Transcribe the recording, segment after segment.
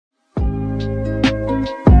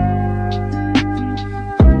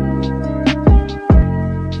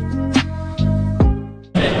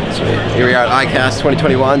we are at ICAST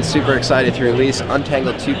 2021, super excited to release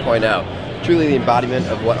Untangled 2.0. Truly the embodiment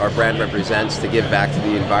of what our brand represents to give back to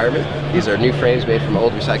the environment. These are new frames made from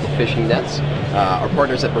old recycled fishing nets. Our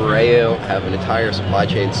partners at Murer have an entire supply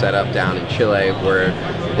chain set up down in Chile where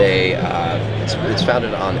they, it's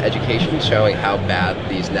founded on education, showing how bad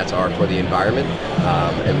these nets are for the environment.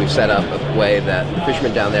 And we've set up a way that the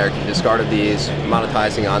fishermen down there can discard of these,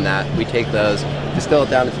 monetizing on that. We take those, distill it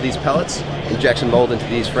down into these pellets, injection mold into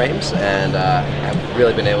these frames, and have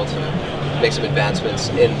really been able to make some advancements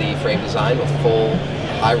in the frame design with full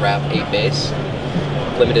high wrap 8 base,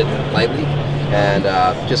 limited lightly, and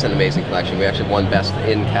just an amazing collection. We actually won best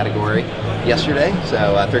in category yesterday,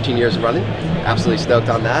 so 13 years running. Absolutely stoked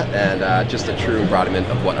on that, and just a true embodiment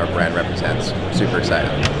of what our brand represents. Super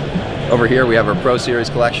excited. Over here we have our Pro Series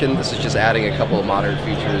collection. This is just adding a couple of modern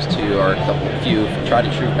features to our few tried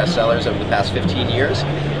and true bestsellers over the past 15 years.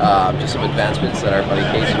 Just some advancements that our buddy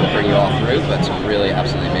Casey will bring you all through, but some really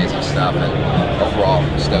absolutely amazing stuff, and overall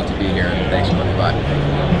stoked to be here, and thanks for coming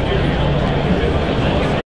by.